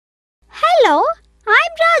Hello,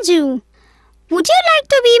 I'm Raju. Would you like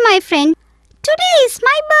to be my friend? Today is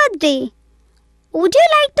my birthday. Would you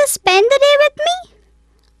like to spend the day with me?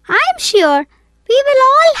 I'm sure we will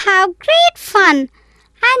all have great fun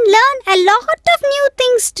and learn a lot of new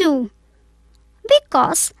things too.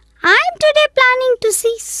 Because I'm today planning to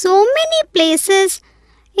see so many places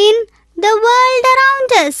in the world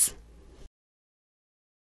around us.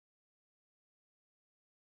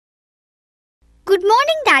 Good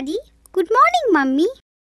morning, Daddy. Good morning, Mummy.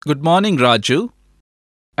 Good morning, Raju.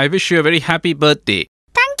 I wish you a very happy birthday.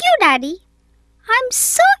 Thank you, Daddy. I'm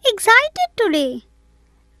so excited today.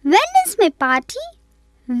 When is my party?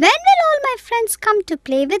 When will all my friends come to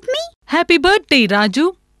play with me? Happy birthday,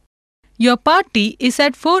 Raju. Your party is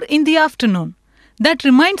at 4 in the afternoon. That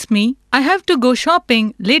reminds me, I have to go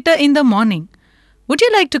shopping later in the morning. Would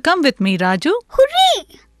you like to come with me, Raju?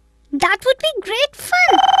 Hooray! That would be great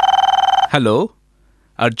fun. Hello,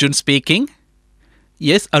 Arjun speaking.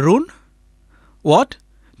 Yes, Arun? What?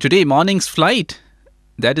 Today morning's flight?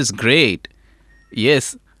 That is great.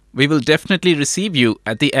 Yes, we will definitely receive you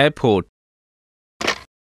at the airport.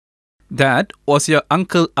 That was your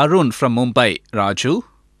uncle Arun from Mumbai, Raju.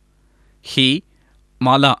 He,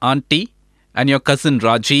 Mala auntie, and your cousin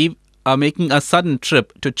Rajiv are making a sudden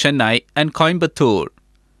trip to Chennai and Coimbatore.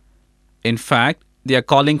 In fact, they are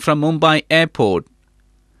calling from Mumbai airport.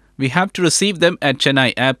 We have to receive them at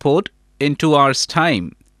Chennai airport in 2 hours'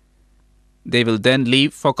 time. They will then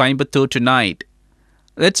leave for Coimbatore tonight.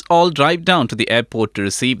 Let's all drive down to the airport to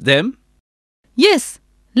receive them. Yes,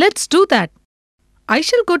 let's do that. I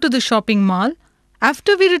shall go to the shopping mall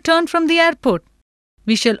after we return from the airport.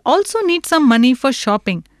 We shall also need some money for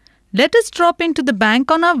shopping. Let us drop into the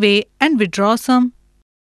bank on our way and withdraw some.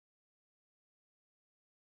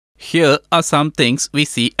 Here are some things we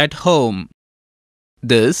see at home.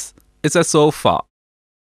 This is a sofa.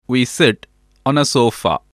 We sit on a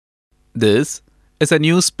sofa. This is a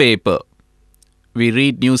newspaper. We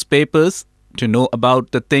read newspapers to know about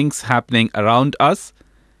the things happening around us,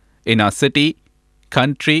 in our city,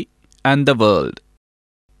 country, and the world.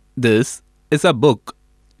 This is a book.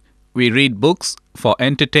 We read books for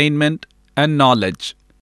entertainment and knowledge.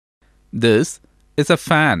 This is a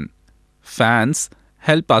fan. Fans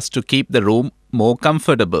help us to keep the room more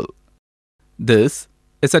comfortable. This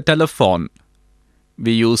is a telephone.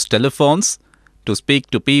 We use telephones to speak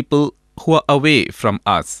to people who are away from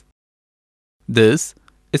us. This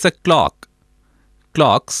is a clock.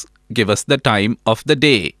 Clocks give us the time of the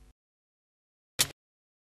day.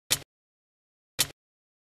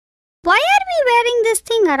 Why are we wearing this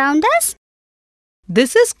thing around us?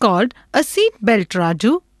 This is called a seat belt,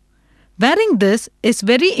 Raju. Wearing this is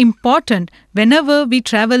very important whenever we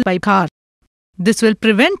travel by car. This will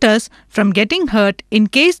prevent us from getting hurt in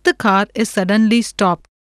case the car is suddenly stopped.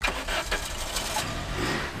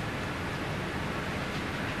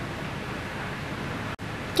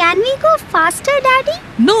 Can we go faster, Daddy?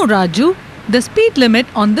 No, Raju. The speed limit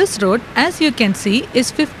on this road, as you can see, is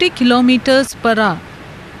 50 kilometers per hour.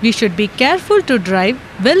 We should be careful to drive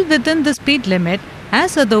well within the speed limit,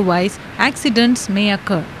 as otherwise accidents may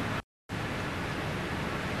occur.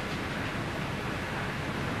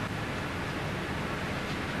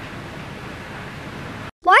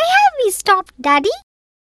 Why have we stopped, Daddy?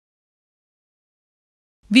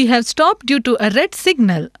 We have stopped due to a red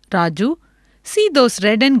signal, Raju. See those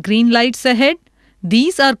red and green lights ahead?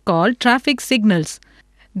 These are called traffic signals.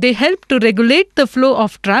 They help to regulate the flow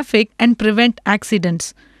of traffic and prevent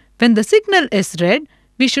accidents. When the signal is red,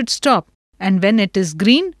 we should stop, and when it is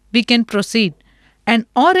green, we can proceed. An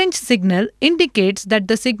orange signal indicates that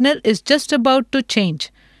the signal is just about to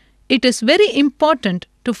change. It is very important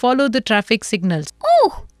to follow the traffic signals.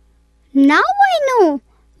 Oh, now I know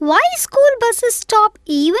why school buses stop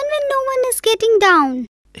even when no one is getting down.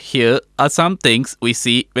 Here are some things we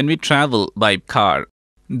see when we travel by car.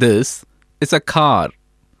 This is a car.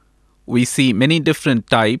 We see many different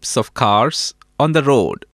types of cars on the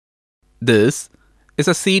road. This is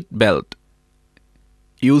a seat belt.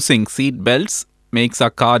 Using seat belts makes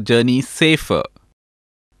our car journey safer.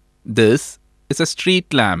 This is a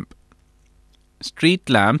street lamp. Street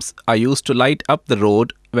lamps are used to light up the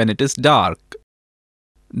road when it is dark.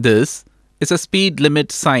 This is a speed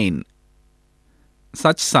limit sign.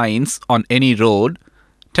 Such signs on any road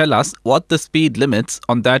tell us what the speed limits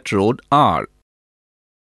on that road are.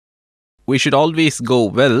 We should always go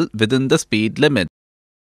well within the speed limit.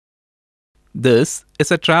 This is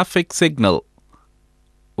a traffic signal.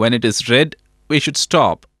 When it is red, we should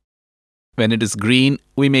stop. When it is green,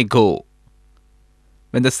 we may go.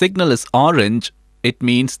 When the signal is orange, it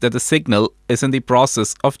means that the signal is in the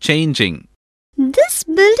process of changing. This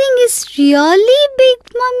building is really big,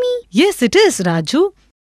 Mummy. Yes, it is, Raju.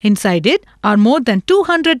 Inside it are more than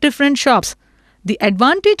 200 different shops. The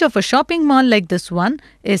advantage of a shopping mall like this one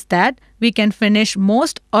is that we can finish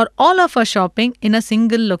most or all of our shopping in a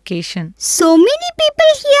single location. So many people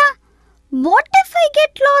here. What if I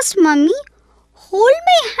get lost, Mummy? Hold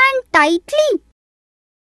my hand tightly.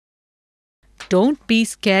 Don't be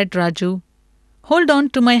scared, Raju. Hold on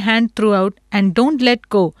to my hand throughout and don't let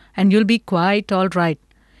go, and you'll be quite all right.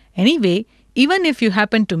 Anyway, even if you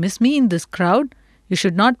happen to miss me in this crowd, you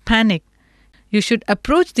should not panic. You should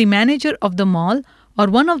approach the manager of the mall or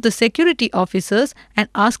one of the security officers and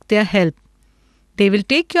ask their help. They will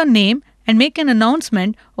take your name and make an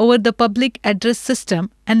announcement over the public address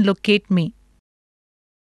system and locate me.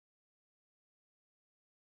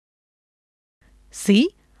 See,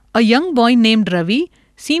 a young boy named Ravi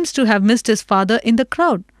seems to have missed his father in the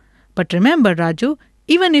crowd. But remember, Raju,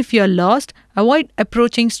 even if you are lost, avoid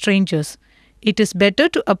approaching strangers. It is better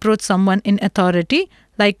to approach someone in authority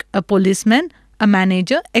like a policeman, a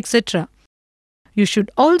manager, etc. You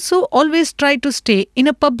should also always try to stay in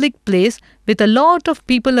a public place with a lot of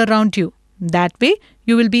people around you. That way,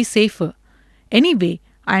 you will be safer. Anyway,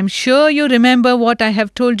 I am sure you remember what I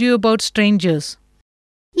have told you about strangers.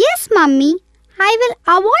 Yes, Mummy. I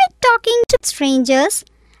will avoid talking to strangers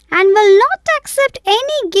and will not accept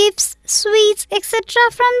any gifts, sweets, etc.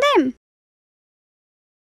 from them.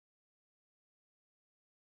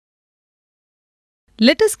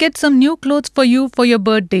 Let us get some new clothes for you for your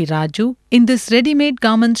birthday, Raju, in this ready-made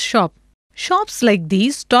garments shop. Shops like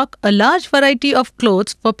these stock a large variety of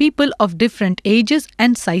clothes for people of different ages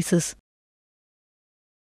and sizes.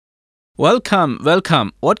 Welcome,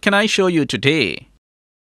 welcome. What can I show you today?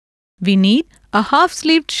 We need a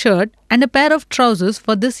half-sleeved shirt and a pair of trousers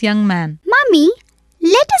for this young man. Mummy,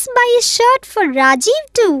 let us buy a shirt for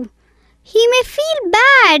Rajiv too. He may feel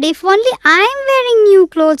bad if only I am wearing new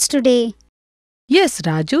clothes today. Yes,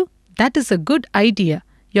 Raju, that is a good idea.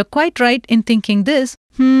 You're quite right in thinking this.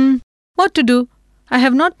 What to do? I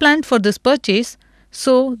have not planned for this purchase,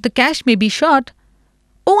 so the cash may be short.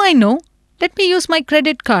 Oh, I know. Let me use my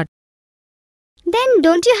credit card. Then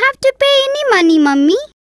don't you have to pay any money, Mummy?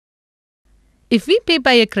 If we pay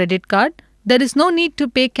by a credit card, there is no need to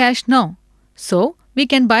pay cash now. So, we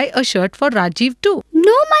can buy a shirt for Rajiv too.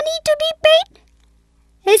 No money to be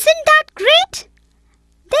paid? Isn't that great?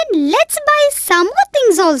 Then let's buy some more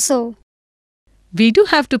things also. We do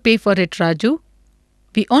have to pay for it, Raju.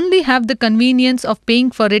 We only have the convenience of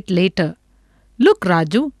paying for it later. Look,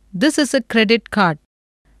 Raju, this is a credit card.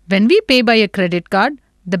 When we pay by a credit card,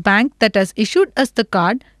 the bank that has issued us the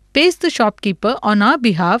card pays the shopkeeper on our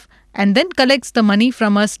behalf and then collects the money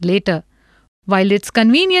from us later. While it's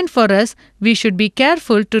convenient for us, we should be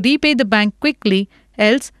careful to repay the bank quickly,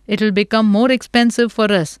 else it will become more expensive for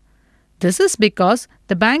us. This is because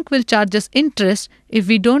the bank will charge us interest if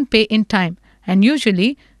we don't pay in time, and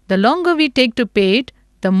usually the longer we take to pay it,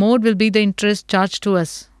 the more will be the interest charged to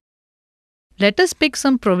us. Let us pick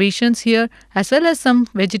some provisions here as well as some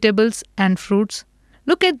vegetables and fruits.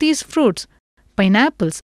 Look at these fruits: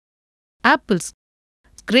 pineapples, apples,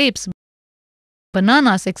 grapes,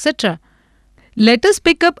 bananas, etc. Let us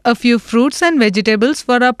pick up a few fruits and vegetables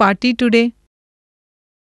for our party today.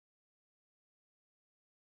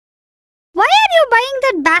 Why are you buying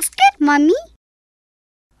that basket, Mummy?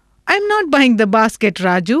 I'm not buying the basket,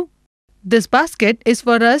 Raju. This basket is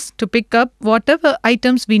for us to pick up whatever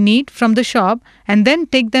items we need from the shop and then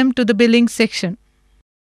take them to the billing section.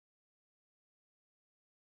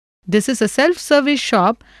 This is a self-service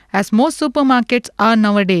shop, as most supermarkets are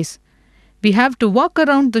nowadays. We have to walk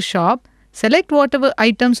around the shop, select whatever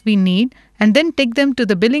items we need, and then take them to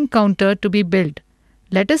the billing counter to be billed.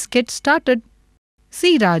 Let us get started.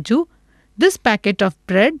 See, Raju, this packet of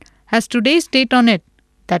bread has today's date on it.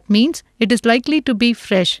 That means it is likely to be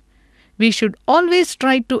fresh. We should always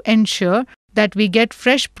try to ensure that we get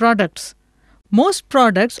fresh products. Most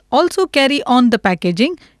products also carry on the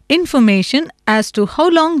packaging information as to how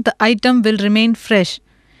long the item will remain fresh.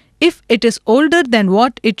 If it is older than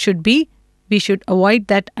what it should be, we should avoid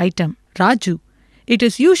that item. Raju, it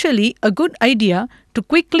is usually a good idea to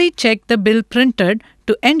quickly check the bill printed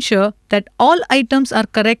to ensure that all items are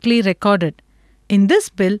correctly recorded. In this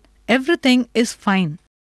bill, everything is fine.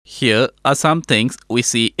 Here are some things we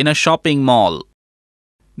see in a shopping mall.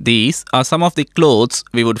 These are some of the clothes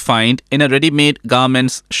we would find in a ready-made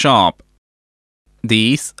garments shop.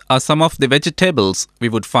 These are some of the vegetables we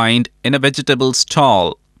would find in a vegetable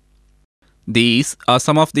stall. These are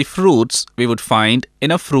some of the fruits we would find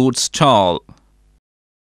in a fruit stall.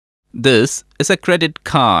 This is a credit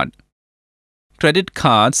card. Credit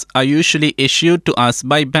cards are usually issued to us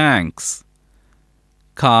by banks.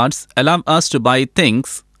 Cards allow us to buy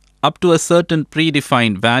things up to a certain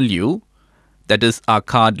predefined value, that is our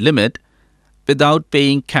card limit, without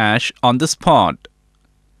paying cash on the spot.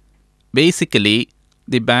 Basically,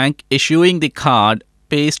 the bank issuing the card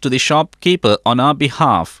pays to the shopkeeper on our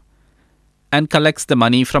behalf and collects the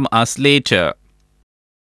money from us later.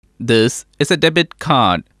 This is a debit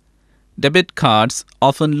card. Debit cards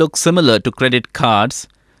often look similar to credit cards,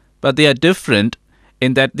 but they are different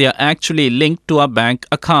in that they are actually linked to our bank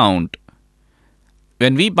account.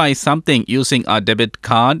 When we buy something using our debit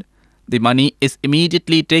card, the money is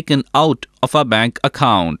immediately taken out of our bank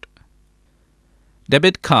account.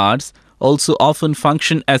 Debit cards also often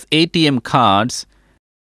function as ATM cards.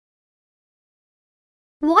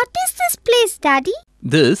 What is this place, Daddy?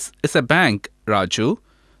 This is a bank, Raju.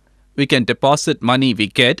 We can deposit money we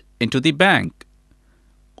get into the bank.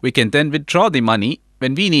 We can then withdraw the money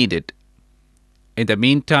when we need it. In the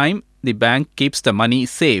meantime, the bank keeps the money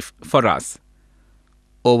safe for us.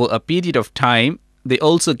 Over a period of time, they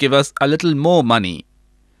also give us a little more money.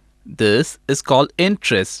 This is called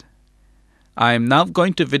interest. I am now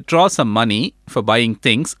going to withdraw some money for buying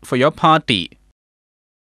things for your party.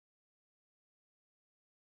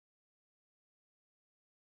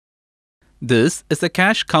 This is a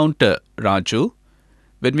cash counter, Raju.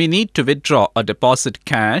 When we need to withdraw or deposit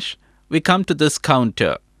cash, we come to this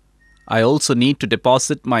counter. I also need to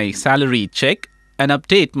deposit my salary check and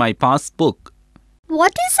update my passbook.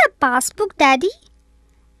 What is a passbook, Daddy?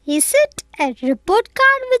 Is it a report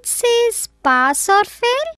card which says pass or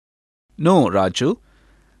fail? No, Raju.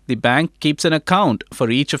 The bank keeps an account for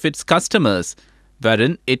each of its customers,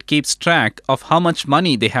 wherein it keeps track of how much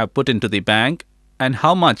money they have put into the bank and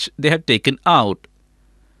how much they have taken out.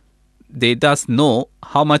 They thus know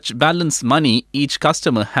how much balance money each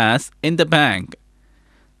customer has in the bank.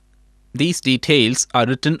 These details are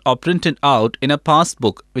written or printed out in a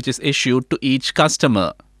passbook which is issued to each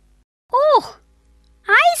customer. Oh,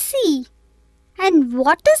 I see. And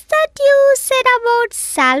what is that you said about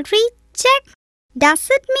salary check? Does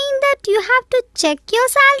it mean that you have to check your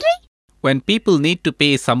salary? When people need to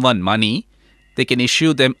pay someone money, they can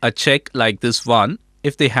issue them a check like this one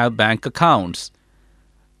if they have bank accounts.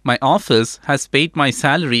 My office has paid my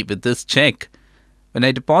salary with this check. When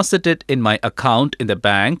I deposit it in my account in the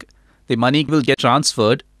bank, the money will get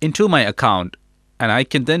transferred into my account and I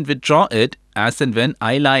can then withdraw it as and when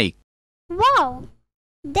I like. Wow,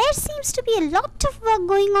 there seems to be a lot of work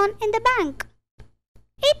going on in the bank.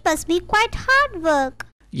 It must be quite hard work.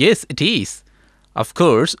 Yes, it is. Of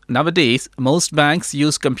course, nowadays, most banks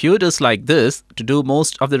use computers like this to do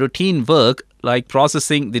most of the routine work like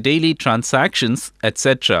processing the daily transactions,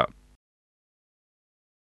 etc.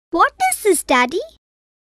 What is this, Daddy?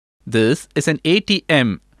 This is an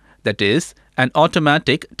ATM, that is, an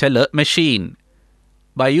automatic teller machine.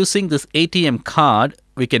 By using this ATM card,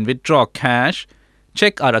 we can withdraw cash,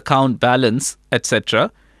 check our account balance,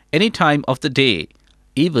 etc. any time of the day,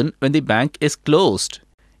 even when the bank is closed.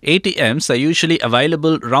 ATMs are usually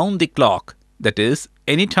available round the clock, that is,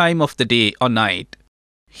 any time of the day or night.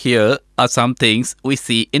 Here are some things we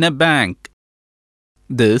see in a bank.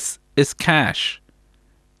 This is cash.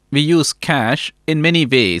 We use cash in many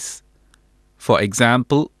ways. For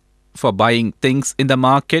example, for buying things in the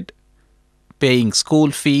market, paying school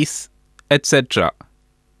fees, etc.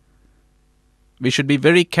 We should be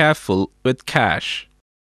very careful with cash.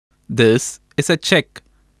 This is a check.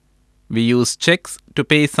 We use checks to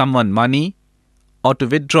pay someone money or to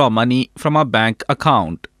withdraw money from our bank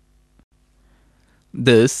account.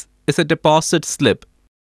 This is a deposit slip.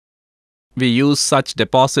 We use such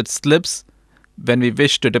deposit slips when we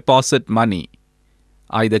wish to deposit money,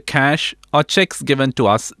 either cash or checks given to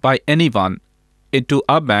us by anyone, into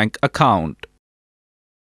our bank account.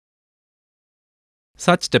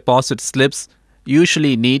 Such deposit slips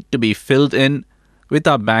usually need to be filled in with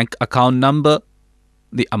our bank account number,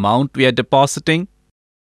 the amount we are depositing,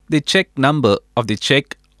 the check number of the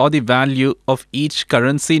check or the value of each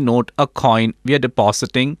currency note or coin we are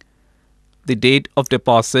depositing, the date of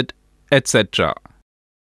deposit, etc.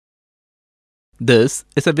 This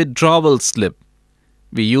is a withdrawal slip.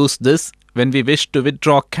 We use this when we wish to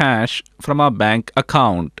withdraw cash from our bank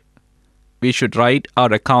account. We should write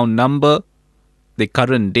our account number, the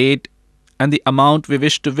current date, and the amount we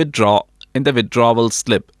wish to withdraw in the withdrawal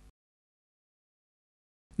slip.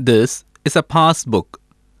 This is a passbook.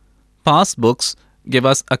 Passbooks give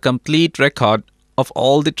us a complete record of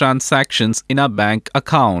all the transactions in our bank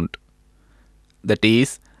account. That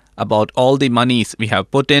is, about all the monies we have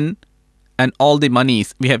put in and all the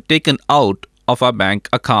monies we have taken out of our bank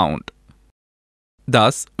account.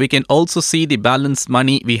 Thus, we can also see the balance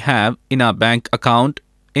money we have in our bank account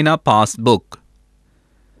in our passbook.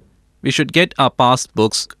 We should get our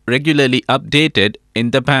passbooks regularly updated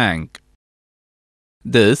in the bank.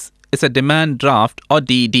 This is a demand draft or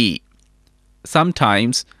DD.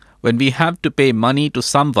 Sometimes, when we have to pay money to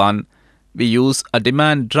someone, we use a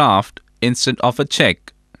demand draft instead of a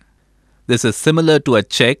check. This is similar to a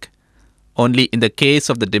check, only in the case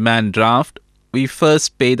of the demand draft, we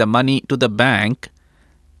first pay the money to the bank,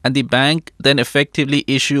 and the bank then effectively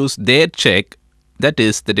issues their check, that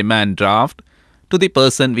is the demand draft, to the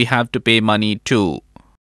person we have to pay money to.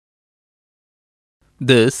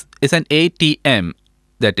 This is an ATM,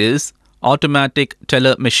 that is, automatic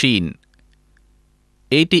teller machine.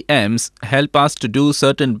 ATMs help us to do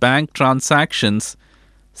certain bank transactions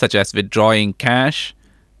such as withdrawing cash,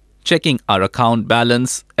 checking our account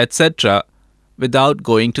balance, etc. without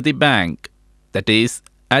going to the bank, that is,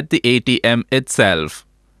 at the ATM itself.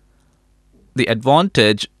 The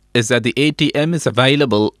advantage is that the ATM is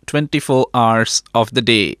available 24 hours of the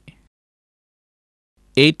day.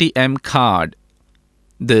 ATM card.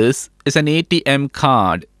 This is an ATM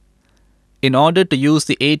card. In order to use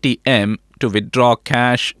the ATM to withdraw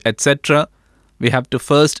cash, etc., we have to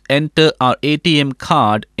first enter our ATM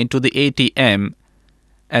card into the ATM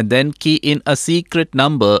and then key in a secret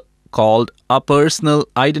number called a personal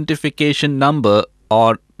identification number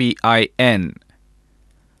or PIN.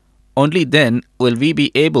 Only then will we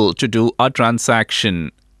be able to do our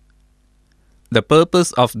transaction. The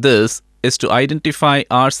purpose of this is to identify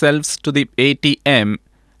ourselves to the ATM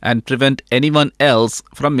and prevent anyone else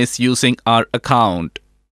from misusing our account.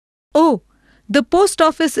 Oh, the post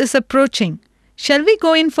office is approaching. Shall we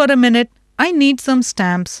go in for a minute? I need some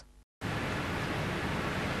stamps.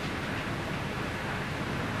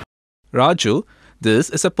 Raju, this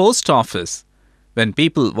is a post office. When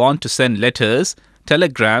people want to send letters,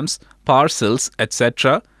 telegrams, parcels,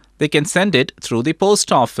 etc., they can send it through the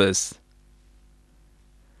post office.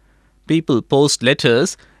 People post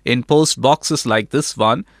letters in post boxes like this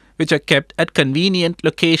one, which are kept at convenient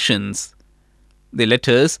locations. The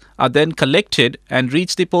letters are then collected and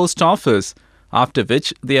reach the post office, after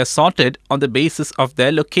which they are sorted on the basis of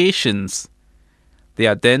their locations. They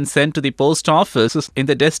are then sent to the post office in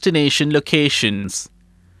the destination locations.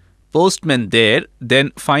 Postmen there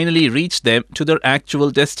then finally reach them to their actual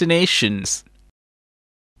destinations.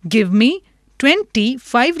 Give me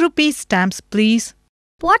 25 rupees stamps, please.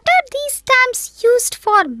 What are these stamps used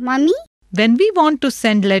for, Mummy? When we want to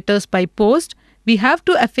send letters by post, we have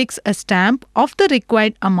to affix a stamp of the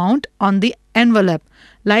required amount on the envelope,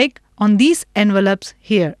 like on these envelopes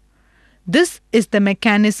here. This is the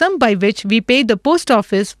mechanism by which we pay the post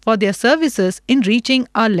office for their services in reaching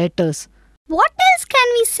our letters. What else can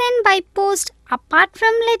we send by post apart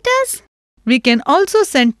from letters? We can also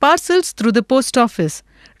send parcels through the post office.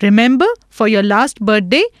 Remember, for your last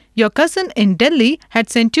birthday, your cousin in Delhi had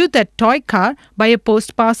sent you that toy car by a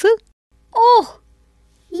post parcel? Oh,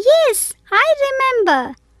 yes, I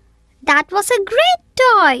remember. That was a great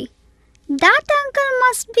toy. That uncle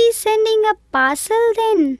must be sending a parcel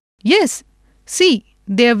then. Yes. See,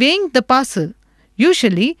 they are weighing the parcel.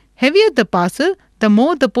 Usually, heavier the parcel, the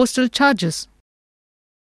more the postal charges.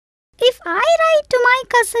 If I write to my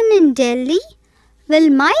cousin in Delhi, will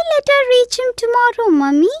my letter reach him tomorrow,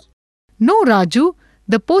 Mummy? No, Raju.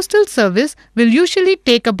 The postal service will usually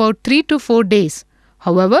take about 3 to 4 days.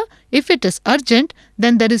 However, if it is urgent,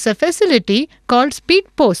 then there is a facility called speed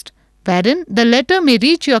post, wherein the letter may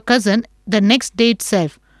reach your cousin the next day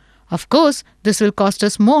itself. Of course, this will cost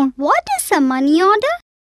us more. What is a money order?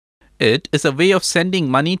 It is a way of sending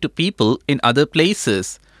money to people in other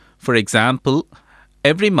places. For example,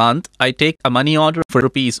 every month I take a money order for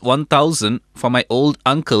rupees 1000 for my old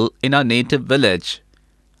uncle in our native village.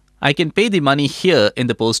 I can pay the money here in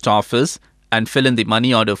the post office and fill in the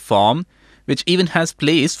money order form, which even has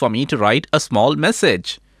place for me to write a small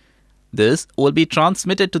message. This will be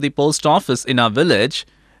transmitted to the post office in our village,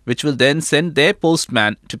 which will then send their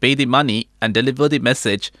postman to pay the money and deliver the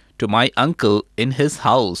message to my uncle in his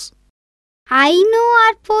house. I know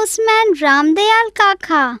our postman Ramdayal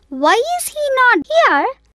Kaka. Why is he not here?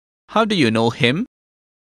 How do you know him?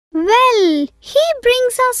 Well, he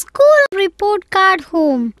brings a school report card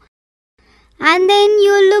home. And then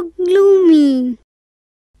you look gloomy.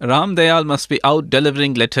 Ramdayal must be out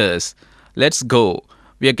delivering letters. Let's go.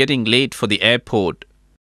 We are getting late for the airport.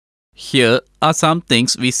 Here are some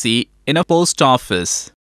things we see in a post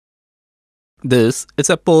office. This is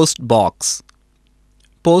a post box.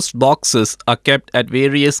 Post boxes are kept at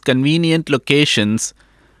various convenient locations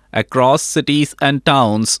across cities and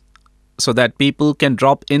towns so that people can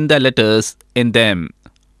drop in their letters in them.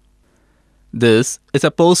 This is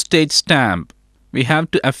a postage stamp. We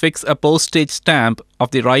have to affix a postage stamp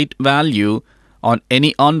of the right value on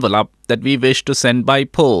any envelope that we wish to send by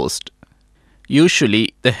post.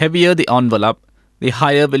 Usually, the heavier the envelope, the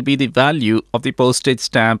higher will be the value of the postage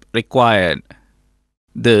stamp required.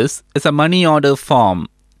 This is a money order form.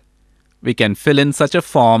 We can fill in such a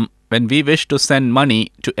form when we wish to send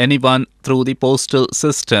money to anyone through the postal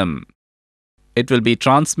system. It will be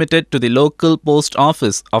transmitted to the local post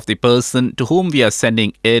office of the person to whom we are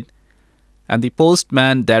sending it, and the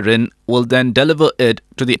postman therein will then deliver it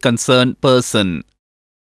to the concerned person.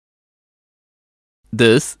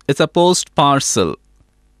 This is a post parcel.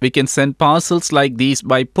 We can send parcels like these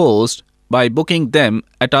by post by booking them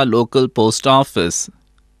at our local post office.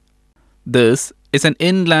 This is an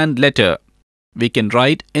inland letter. We can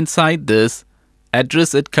write inside this,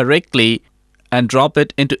 address it correctly, and drop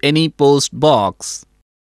it into any post box.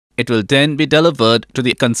 It will then be delivered to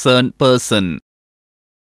the concerned person.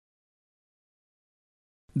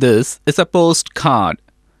 This is a postcard.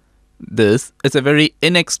 This is a very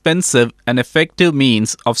inexpensive and effective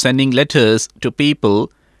means of sending letters to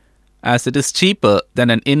people, as it is cheaper than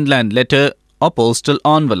an inland letter or postal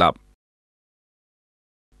envelope.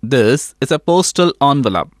 This is a postal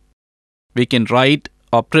envelope. We can write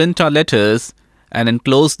or print our letters and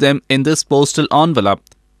enclose them in this postal envelope,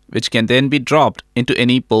 which can then be dropped into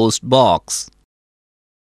any post box.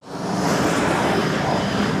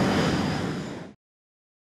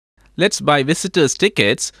 Let's buy visitors'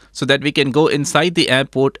 tickets so that we can go inside the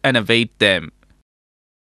airport and await them.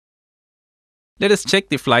 Let us check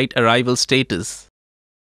the flight arrival status.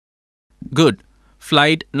 Good.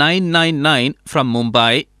 Flight 999 from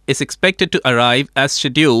Mumbai is expected to arrive as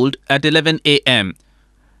scheduled at 11 a.m.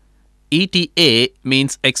 ETA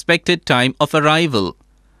means expected time of arrival.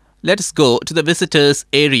 Let's go to the visitors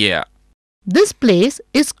area. This place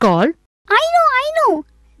is called... I know.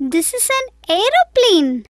 This is an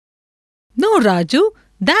aeroplane. No, Raju,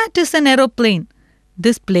 that is an aeroplane.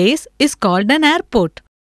 This place is called an airport.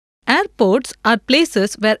 Airports are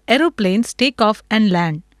places where aeroplanes take off and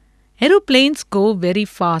land. Aeroplanes go very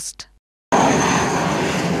fast.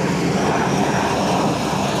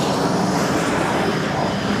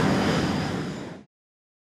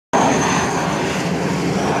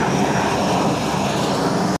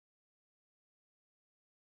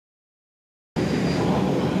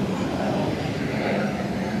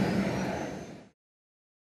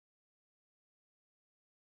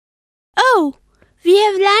 Oh, we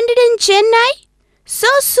have landed in Chennai? So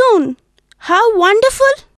soon! How wonderful!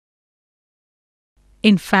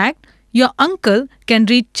 In fact, your uncle can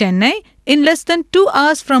reach Chennai in less than 2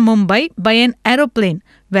 hours from Mumbai by an aeroplane,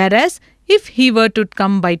 whereas if he were to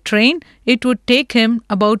come by train, it would take him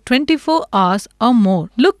about 24 hours or more.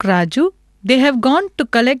 Look, Raju, they have gone to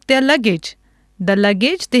collect their luggage. The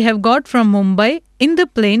luggage they have got from Mumbai in the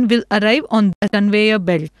plane will arrive on the conveyor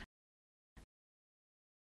belt.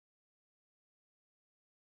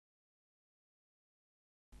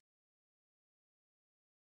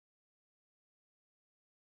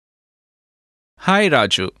 Hi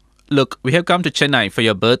Raju. Look, we have come to Chennai for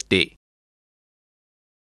your birthday.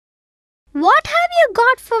 What have you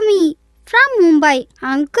got for me from Mumbai,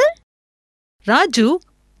 uncle? Raju,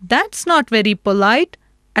 that's not very polite.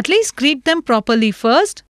 At least greet them properly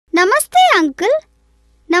first. Namaste, uncle.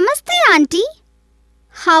 Namaste, auntie.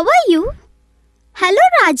 How are you? Hello,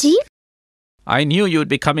 Rajiv. I knew you would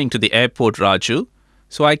be coming to the airport, Raju,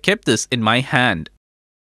 so I kept this in my hand.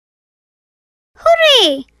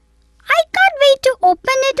 Hooray! I can't wait to open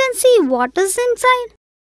it and see what is inside.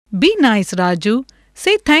 Be nice, Raju.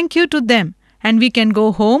 Say thank you to them and we can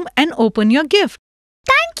go home and open your gift.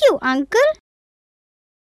 Thank you, uncle.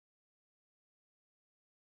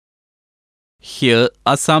 Here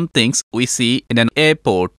are some things we see in an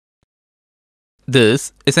airport.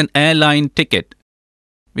 This is an airline ticket.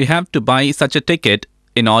 We have to buy such a ticket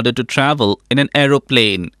in order to travel in an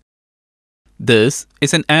aeroplane. This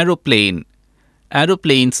is an aeroplane.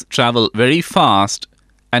 Aeroplanes travel very fast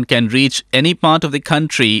and can reach any part of the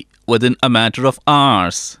country within a matter of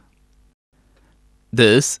hours.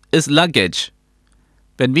 This is luggage.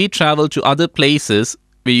 When we travel to other places,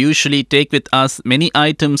 we usually take with us many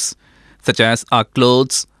items such as our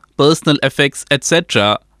clothes, personal effects,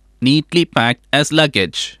 etc., neatly packed as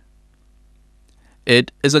luggage.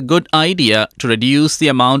 It is a good idea to reduce the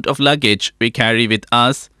amount of luggage we carry with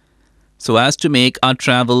us so as to make our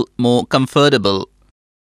travel more comfortable.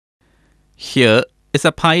 Here is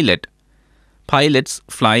a pilot. Pilots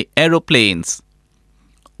fly aeroplanes.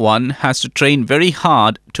 One has to train very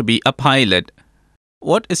hard to be a pilot.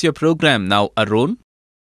 What is your program now, Arun?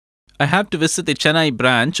 I have to visit the Chennai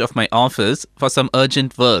branch of my office for some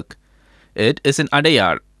urgent work. It is in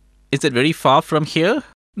Adayar. Is it very far from here?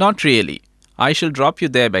 Not really. I shall drop you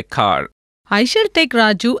there by car. I shall take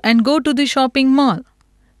Raju and go to the shopping mall.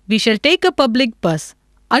 We shall take a public bus.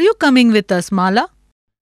 Are you coming with us, Mala?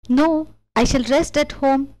 No, I shall rest at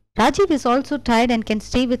home. Rajiv is also tired and can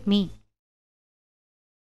stay with me.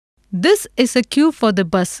 This is a queue for the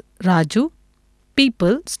bus, Raju.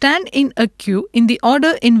 People stand in a queue in the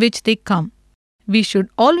order in which they come. We should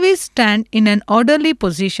always stand in an orderly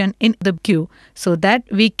position in the queue so that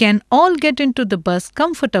we can all get into the bus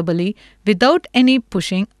comfortably without any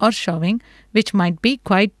pushing or shoving, which might be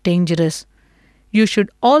quite dangerous. You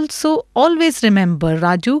should also always remember,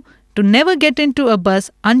 Raju, to never get into a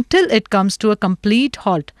bus until it comes to a complete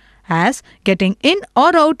halt, as getting in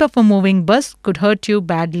or out of a moving bus could hurt you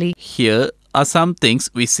badly. Here are some things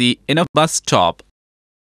we see in a bus stop.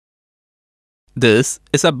 This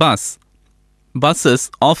is a bus. Buses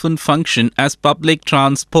often function as public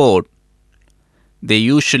transport. They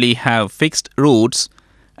usually have fixed routes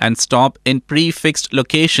and stop in prefixed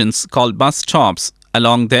locations called bus stops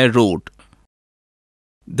along their route.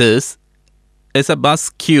 This is a bus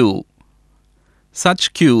queue.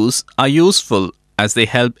 Such queues are useful as they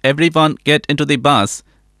help everyone get into the bus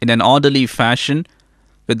in an orderly fashion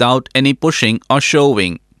without any pushing or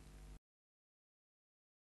shoving.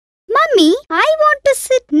 Mummy, I want to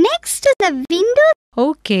sit next to the window.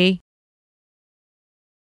 Okay.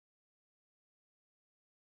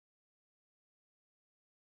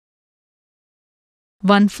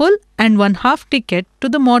 One full and one half ticket to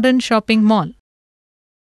the modern shopping mall.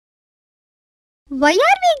 Why are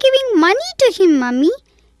we giving money to him, Mummy?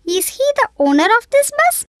 Is he the owner of this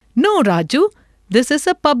bus? No, Raju, this is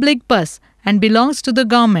a public bus and belongs to the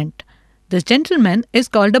government. This gentleman is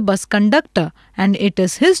called a bus conductor, and it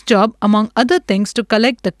is his job, among other things, to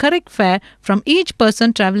collect the correct fare from each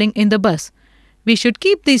person travelling in the bus. We should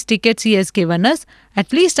keep these tickets he has given us,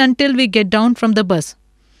 at least until we get down from the bus.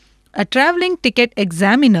 A travelling ticket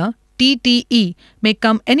examiner, TTE, may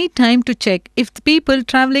come any time to check if the people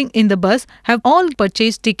travelling in the bus have all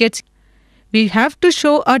purchased tickets. We have to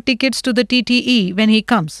show our tickets to the TTE when he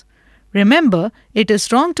comes. Remember, it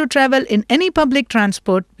is wrong to travel in any public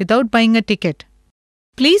transport without buying a ticket.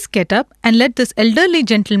 Please get up and let this elderly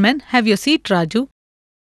gentleman have your seat, Raju.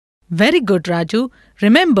 Very good, Raju.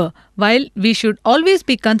 Remember, while we should always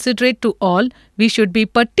be considerate to all, we should be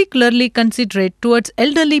particularly considerate towards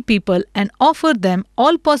elderly people and offer them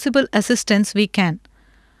all possible assistance we can.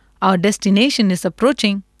 Our destination is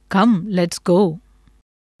approaching. Come, let's go.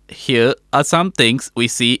 Here are some things we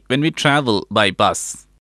see when we travel by bus.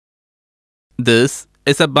 This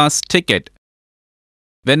is a bus ticket.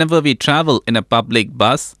 Whenever we travel in a public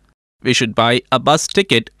bus, we should buy a bus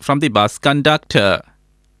ticket from the bus conductor.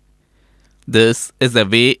 This is the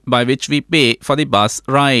way by which we pay for the bus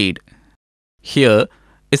ride. Here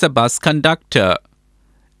is a bus conductor.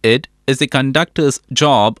 It is the conductor's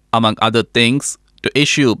job, among other things, to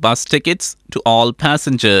issue bus tickets to all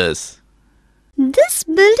passengers. This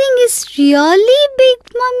building is really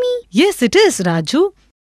big, Mummy. Yes, it is, Raju.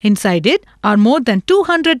 Inside it are more than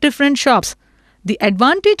 200 different shops. The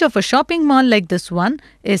advantage of a shopping mall like this one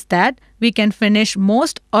is that we can finish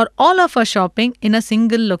most or all of our shopping in a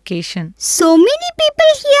single location. So many people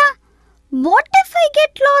here. What if I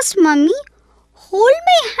get lost, Mummy? Hold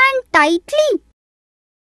my hand tightly.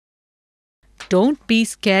 Don't be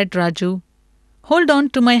scared, Raju. Hold on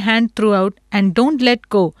to my hand throughout and don't let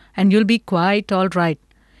go, and you'll be quite all right.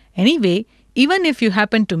 Anyway, even if you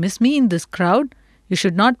happen to miss me in this crowd, you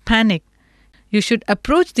should not panic. You should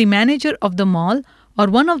approach the manager of the mall or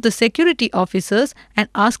one of the security officers and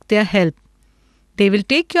ask their help. They will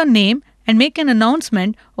take your name and make an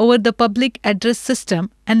announcement over the public address system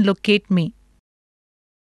and locate me.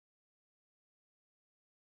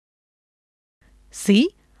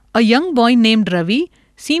 See, a young boy named Ravi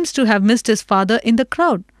seems to have missed his father in the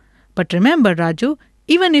crowd. But remember, Raju,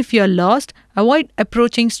 even if you are lost, avoid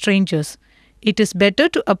approaching strangers. It is better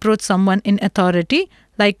to approach someone in authority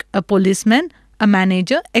like a policeman, a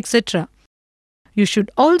manager, etc. You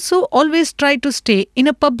should also always try to stay in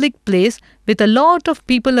a public place with a lot of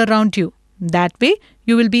people around you. That way,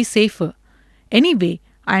 you will be safer. Anyway,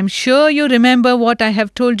 I am sure you remember what I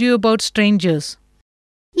have told you about strangers.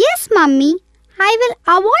 Yes, Mummy. I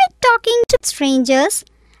will avoid talking to strangers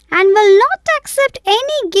and will not accept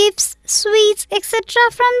any gifts, sweets, etc.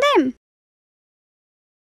 from them.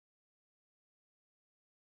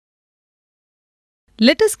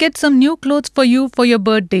 Let us get some new clothes for you for your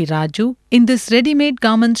birthday, Raju, in this ready-made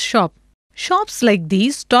garments shop. Shops like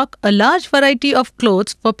these stock a large variety of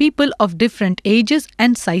clothes for people of different ages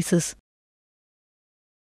and sizes.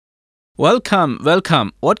 Welcome,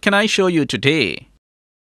 welcome. What can I show you today?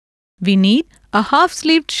 We need a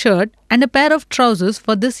half-sleeved shirt and a pair of trousers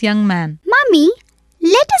for this young man. Mummy,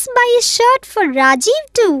 let us buy a shirt for Rajiv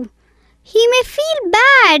too. He may feel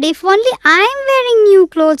bad if only I am wearing new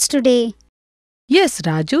clothes today. Yes,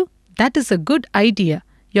 Raju, that is a good idea.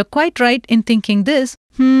 You're quite right in thinking this.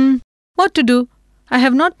 What to do? I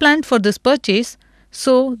have not planned for this purchase,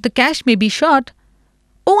 so the cash may be short.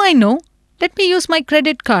 Oh, I know. Let me use my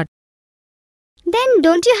credit card. Then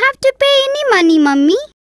don't you have to pay any money, Mummy?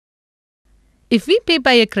 If we pay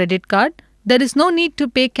by a credit card, there is no need to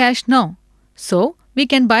pay cash now. So, we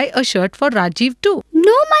can buy a shirt for Rajiv too.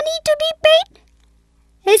 No money to be paid?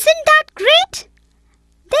 Isn't that great?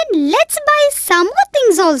 Then let's buy some more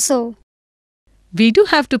things also. We do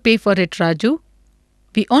have to pay for it, Raju.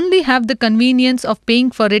 We only have the convenience of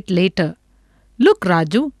paying for it later. Look,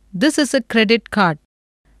 Raju, this is a credit card.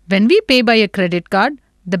 When we pay by a credit card,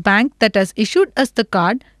 the bank that has issued us the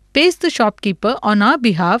card pays the shopkeeper on our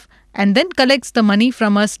behalf and then collects the money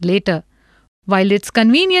from us later. While it's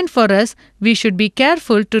convenient for us, we should be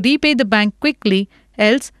careful to repay the bank quickly,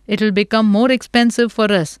 else it will become more expensive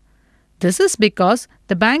for us. This is because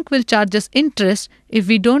the bank will charge us interest if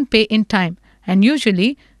we don't pay in time, and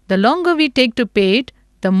usually the longer we take to pay it,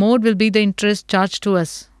 the more will be the interest charged to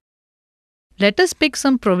us. Let us pick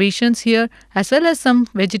some provisions here as well as some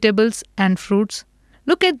vegetables and fruits.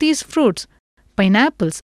 Look at these fruits: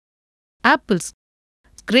 pineapples, apples,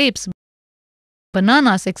 grapes,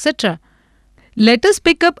 bananas, etc. Let us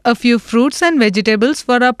pick up a few fruits and vegetables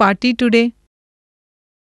for our party today.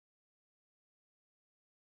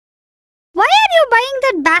 Why are you buying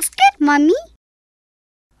that basket, Mummy?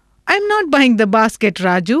 I'm not buying the basket,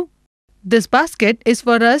 Raju. This basket is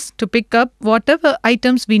for us to pick up whatever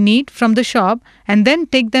items we need from the shop and then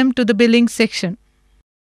take them to the billing section.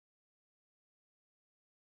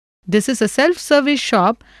 This is a self-service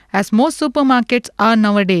shop, as most supermarkets are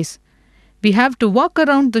nowadays. We have to walk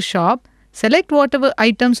around the shop, select whatever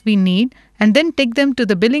items we need, and then take them to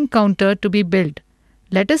the billing counter to be billed.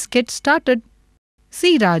 Let us get started.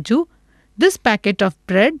 See, Raju, this packet of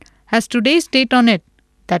bread has today's date on it.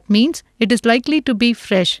 That means it is likely to be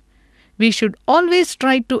fresh. We should always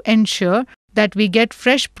try to ensure that we get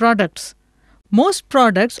fresh products. Most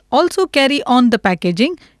products also carry on the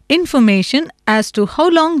packaging information as to how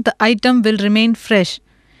long the item will remain fresh.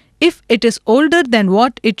 If it is older than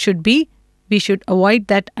what it should be, we should avoid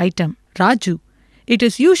that item. Raju, it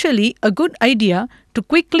is usually a good idea to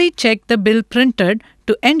quickly check the bill printed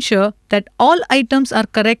to ensure that all items are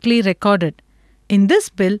correctly recorded. In this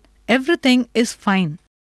bill, everything is fine.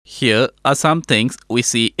 Here are some things we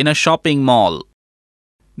see in a shopping mall.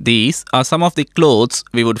 These are some of the clothes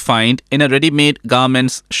we would find in a ready-made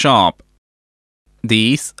garments shop.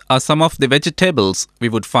 These are some of the vegetables we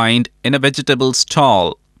would find in a vegetable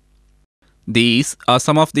stall. These are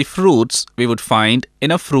some of the fruits we would find in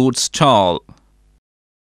a fruit stall.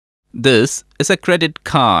 This is a credit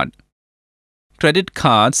card. Credit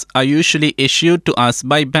cards are usually issued to us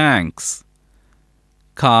by banks.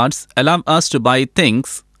 Cards allow us to buy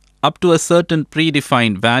things up to a certain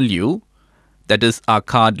predefined value, that is our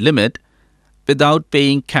card limit, without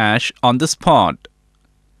paying cash on the spot.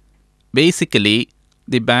 Basically,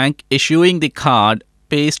 the bank issuing the card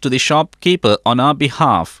pays to the shopkeeper on our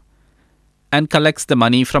behalf and collects the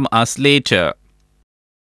money from us later.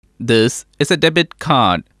 This is a debit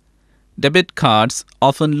card. Debit cards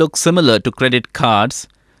often look similar to credit cards,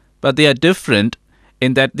 but they are different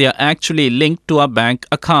in that they are actually linked to our bank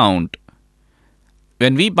account.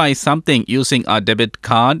 When we buy something using our debit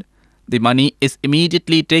card, the money is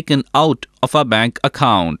immediately taken out of our bank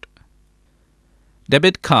account.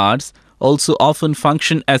 Debit cards also often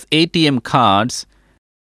function as ATM cards.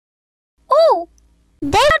 Oh,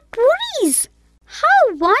 there are puris.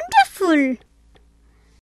 How wonderful.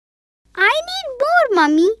 I need more,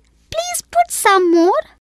 Mummy. Please put some more.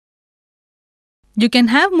 You can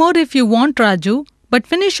have more if you want, Raju, but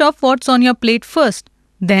finish off what's on your plate first.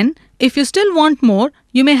 Then, if you still want more,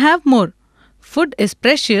 you may have more. Food is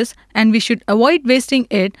precious and we should avoid wasting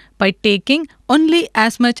it by taking only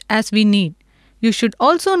as much as we need. You should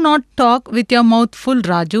also not talk with your mouth full,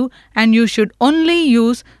 Raju, and you should only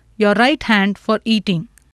use your right hand for eating.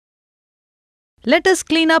 Let us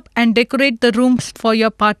clean up and decorate the rooms for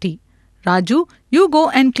your party. Raju, you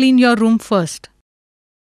go and clean your room first.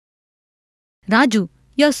 Raju,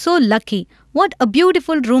 you're so lucky. What a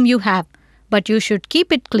beautiful room you have. But you should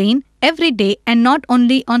keep it clean every day and not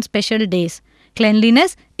only on special days.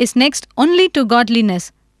 Cleanliness is next only to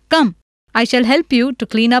godliness. Come, I shall help you to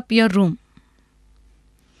clean up your room.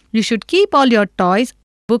 You should keep all your toys,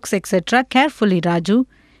 books, etc. carefully, Raju.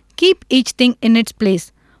 Keep each thing in its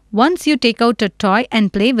place. Once you take out a toy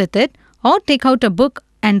and play with it, or take out a book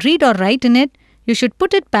and read or write in it, you should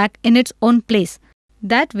put it back in its own place.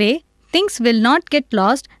 That way, things will not get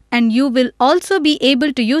lost and you will also be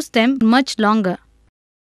able to use them much longer.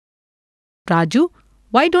 Raju,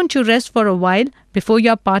 why don't you rest for a while before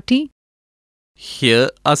your party? Here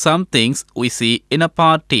are some things we see in a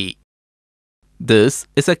party. This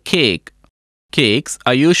is a cake. Cakes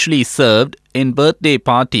are usually served in birthday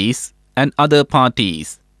parties and other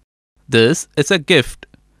parties. This is a gift.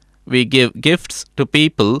 We give gifts to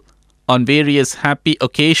people on various happy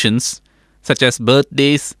occasions such as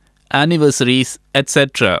birthdays, anniversaries,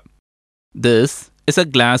 etc. This is a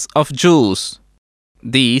glass of juice.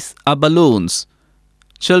 These are balloons.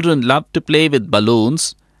 Children love to play with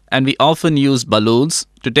balloons, and we often use balloons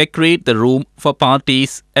to decorate the room for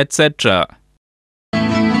parties, etc.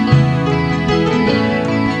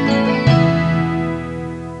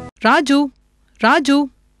 Raju,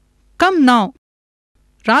 come now.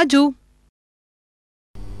 Raju.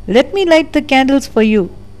 Let me light the candles for you.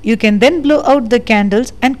 You can then blow out the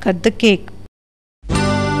candles and cut the cake.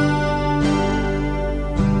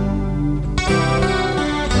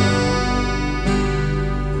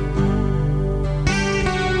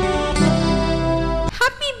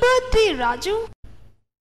 Happy birthday, Raju.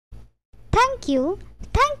 Thank you,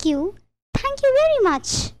 thank you, thank you very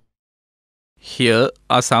much. Here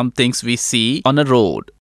are some things we see on a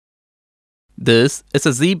road. This is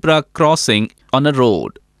a zebra crossing on a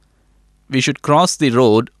road. We should cross the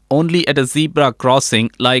road only at a zebra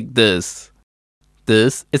crossing like this.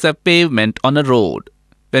 This is a pavement on a road.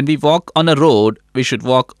 When we walk on a road, we should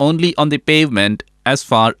walk only on the pavement as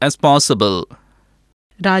far as possible.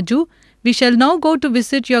 Raju, we shall now go to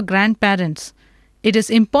visit your grandparents. It is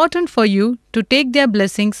important for you to take their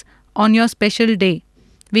blessings on your special day.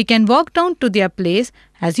 We can walk down to their place,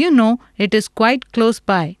 as you know, it is quite close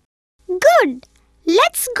by. Good,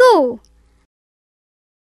 let's go.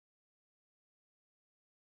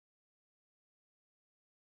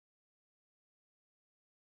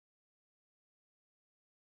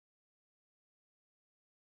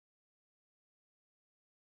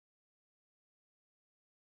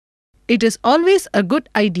 It is always a good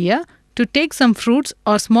idea to take some fruits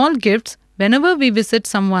or small gifts whenever we visit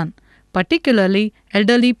someone, particularly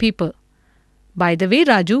elderly people. By the way,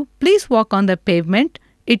 Raju, please walk on the pavement.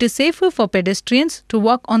 It is safer for pedestrians to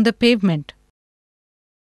walk on the pavement.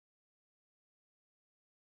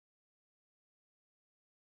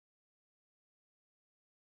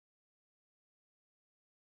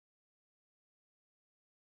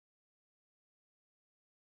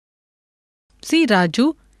 See,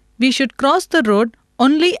 Raju, we should cross the road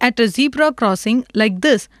only at a zebra crossing like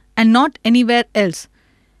this and not anywhere else.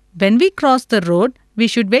 When we cross the road, we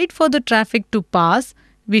should wait for the traffic to pass.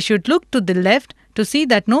 We should look to the left to see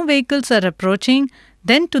that no vehicles are approaching,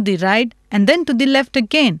 then to the right and then to the left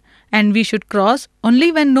again. And we should cross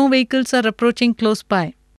only when no vehicles are approaching close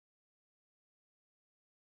by.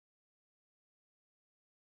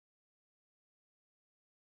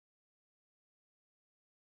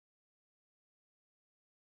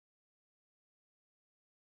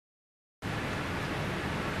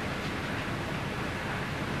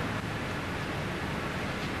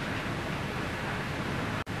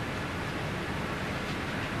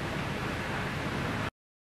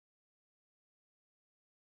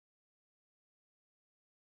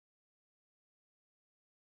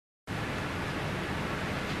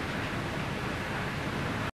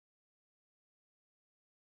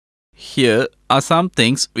 Here are some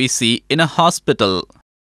things we see in a hospital.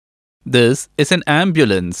 This is an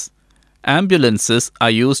ambulance. Ambulances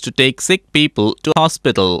are used to take sick people to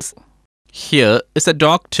hospitals. Here is a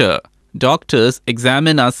doctor. Doctors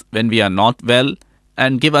examine us when we are not well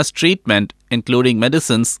and give us treatment, including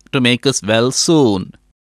medicines, to make us well soon.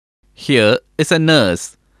 Here is a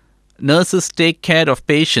nurse. Nurses take care of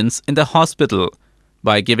patients in the hospital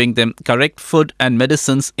by giving them correct food and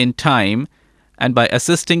medicines in time and by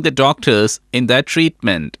assisting the doctors in their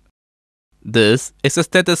treatment. This is a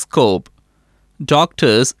stethoscope.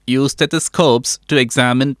 Doctors use stethoscopes to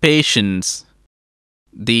examine patients.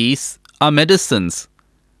 These are medicines.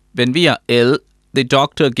 When we are ill, the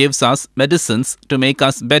doctor gives us medicines to make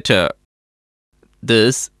us better.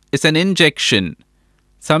 This is an injection.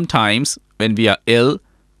 Sometimes, when we are ill,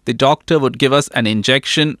 the doctor would give us an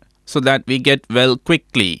injection so that we get well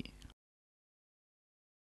quickly.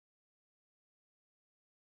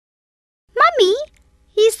 Mummy,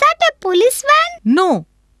 is that a police van? No,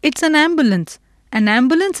 it's an ambulance. An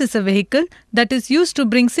ambulance is a vehicle that is used to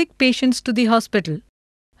bring sick patients to the hospital.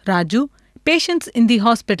 Raju, patients in the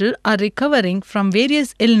hospital are recovering from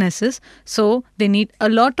various illnesses, so they need a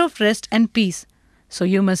lot of rest and peace. So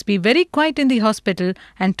you must be very quiet in the hospital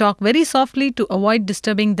and talk very softly to avoid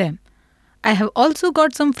disturbing them. I have also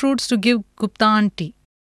got some fruits to give Gupta auntie.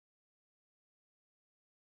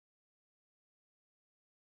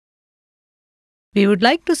 We would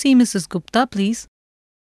like to see Mrs. Gupta, please.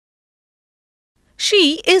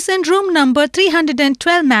 She is in room number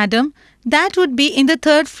 312, madam. That would be in the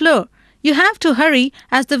third floor. You have to hurry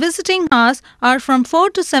as the visiting hours are from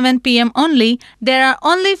 4 to 7 p.m. only. There are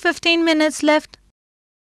only 15 minutes left.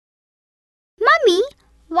 Mummy,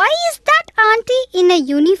 why is that auntie in a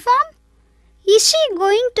uniform? Is she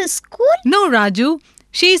going to school? No, Raju.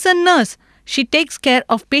 She is a nurse. She takes care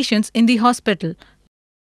of patients in the hospital.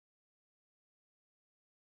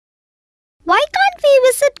 Why can't we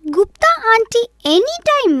visit Gupta auntie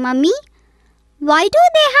anytime, Mummy? Why do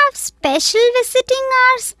they have special visiting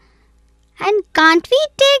hours? And can't we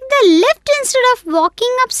take the lift instead of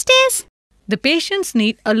walking upstairs? The patients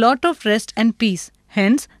need a lot of rest and peace.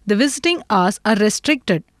 Hence, the visiting hours are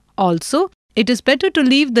restricted. Also, it is better to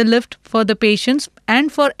leave the lift for the patients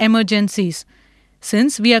and for emergencies.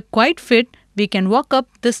 Since we are quite fit, we can walk up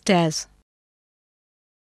the stairs.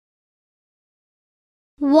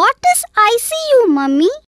 What is ICU, Mummy?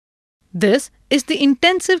 This is the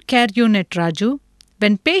intensive care unit, Raju.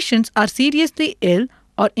 When patients are seriously ill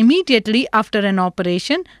or immediately after an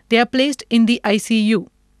operation, they are placed in the ICU.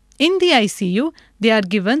 In the ICU, they are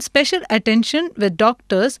given special attention with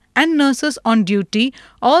doctors and nurses on duty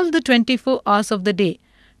all the 24 hours of the day.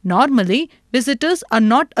 Normally, visitors are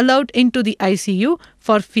not allowed into the ICU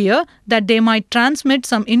for fear that they might transmit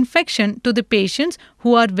some infection to the patients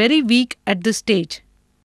who are very weak at this stage.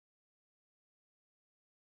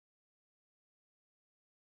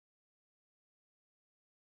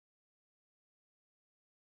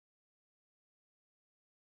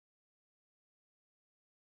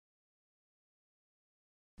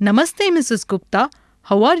 Namaste, Mrs. Gupta.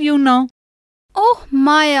 How are you now? Oh,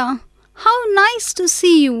 Maya, how nice to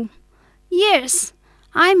see you. Yes,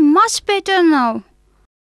 I'm much better now.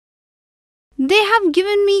 They have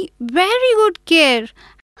given me very good care.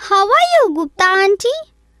 How are you, Gupta auntie?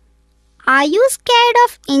 Are you scared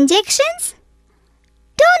of injections?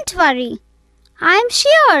 Don't worry. I'm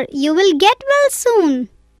sure you will get well soon.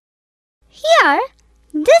 Here,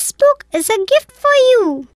 this book is a gift for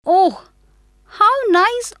you. Oh, how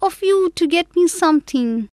nice of you to get me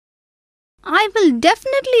something. I will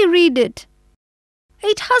definitely read it.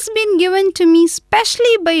 It has been given to me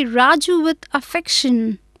specially by Raju with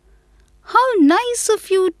affection. How nice of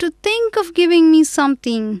you to think of giving me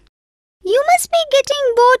something. You must be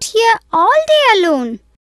getting bored here all day alone.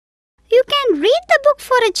 You can read the book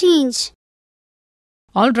for a change.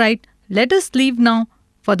 All right, let us leave now,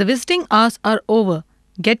 for the visiting hours are over.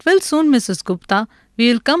 Get well soon, Mrs. Gupta.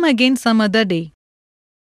 We will come again some other day.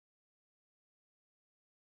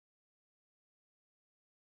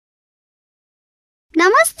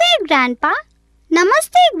 Namaste, Grandpa.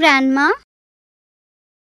 Namaste, Grandma.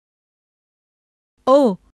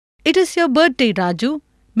 Oh, it is your birthday, Raju.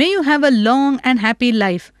 May you have a long and happy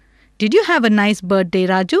life. Did you have a nice birthday,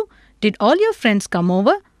 Raju? Did all your friends come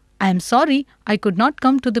over? I am sorry I could not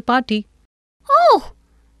come to the party. Oh,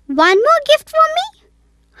 one more gift for me?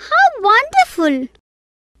 How wonderful!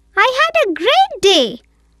 I had a great day.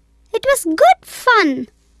 It was good fun.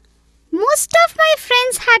 Most of my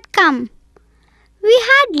friends had come. We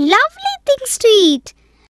had lovely things to eat.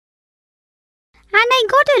 And I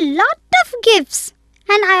got a lot of gifts.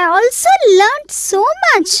 And I also learned so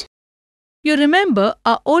much. You remember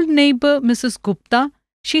our old neighbor, Mrs. Gupta?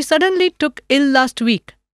 She suddenly took ill last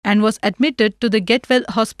week and was admitted to the Get Well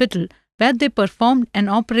hospital where they performed an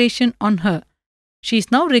operation on her. She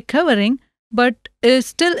is now recovering but is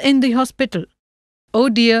still in the hospital. Oh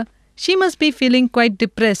dear, she must be feeling quite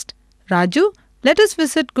depressed. Raju, let us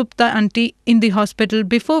visit Gupta auntie in the hospital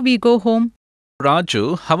before we go home.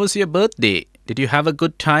 Raju, how was your birthday? Did you have a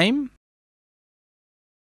good time?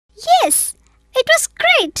 Yes, it was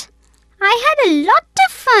great. I had a lot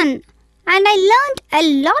of fun and I learned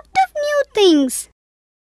a lot of new things.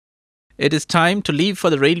 It is time to leave for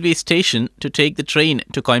the railway station to take the train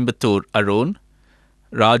to Coimbatore, Arun.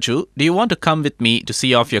 Raju, do you want to come with me to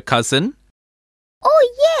see off your cousin?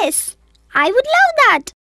 Oh yes, I would love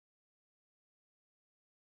that.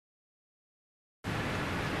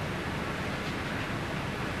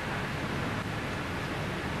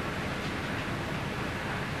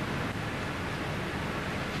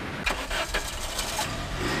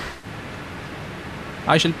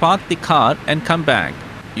 I shall park the car and come back.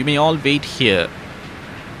 You may all wait here.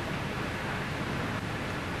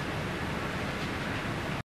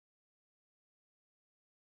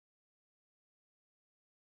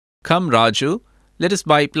 Come, Raju, let us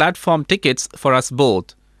buy platform tickets for us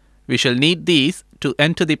both. We shall need these to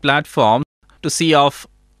enter the platform to see off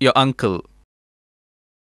your uncle.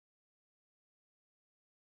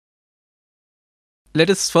 Let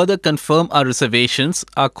us further confirm our reservations.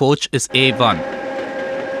 Our coach is A1.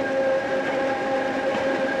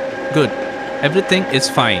 Good. Everything is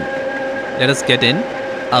fine. Let us get in.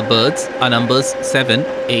 Our berths are numbers 7,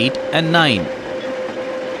 8 and 9.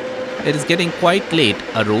 It is getting quite late,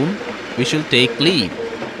 Arun. We shall take leave.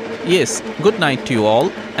 Yes, good night to you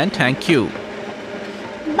all and thank you.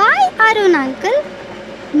 Bye, Arun uncle.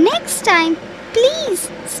 Next time, please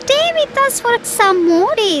stay with us for some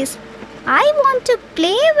more days. I want to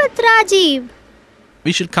play with Rajiv.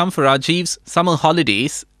 We should come for Rajiv's summer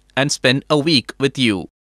holidays and spend a week with you.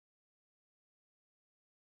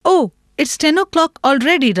 Oh, it's 10 o'clock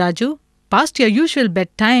already, Raju. Past your usual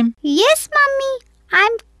bedtime. Yes, Mummy.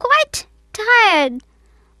 I'm quite tired.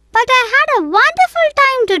 But I had a wonderful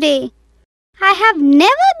time today. I have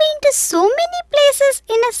never been to so many places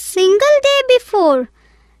in a single day before.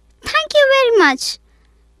 Thank you very much.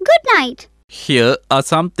 Good night. Here are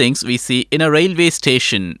some things we see in a railway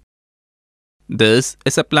station. This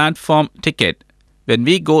is a platform ticket. When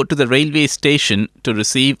we go to the railway station to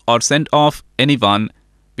receive or send off anyone,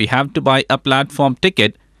 we have to buy a platform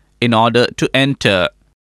ticket in order to enter.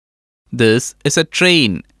 This is a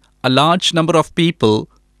train. A large number of people,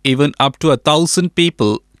 even up to 1,000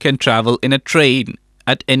 people, can travel in a train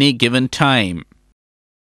at any given time.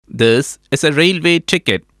 This is a railway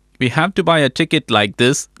ticket. We have to buy a ticket like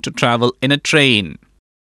this to travel in a train.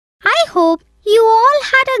 I hope you all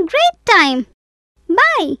had a great time.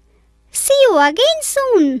 Bye. See you again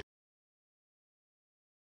soon.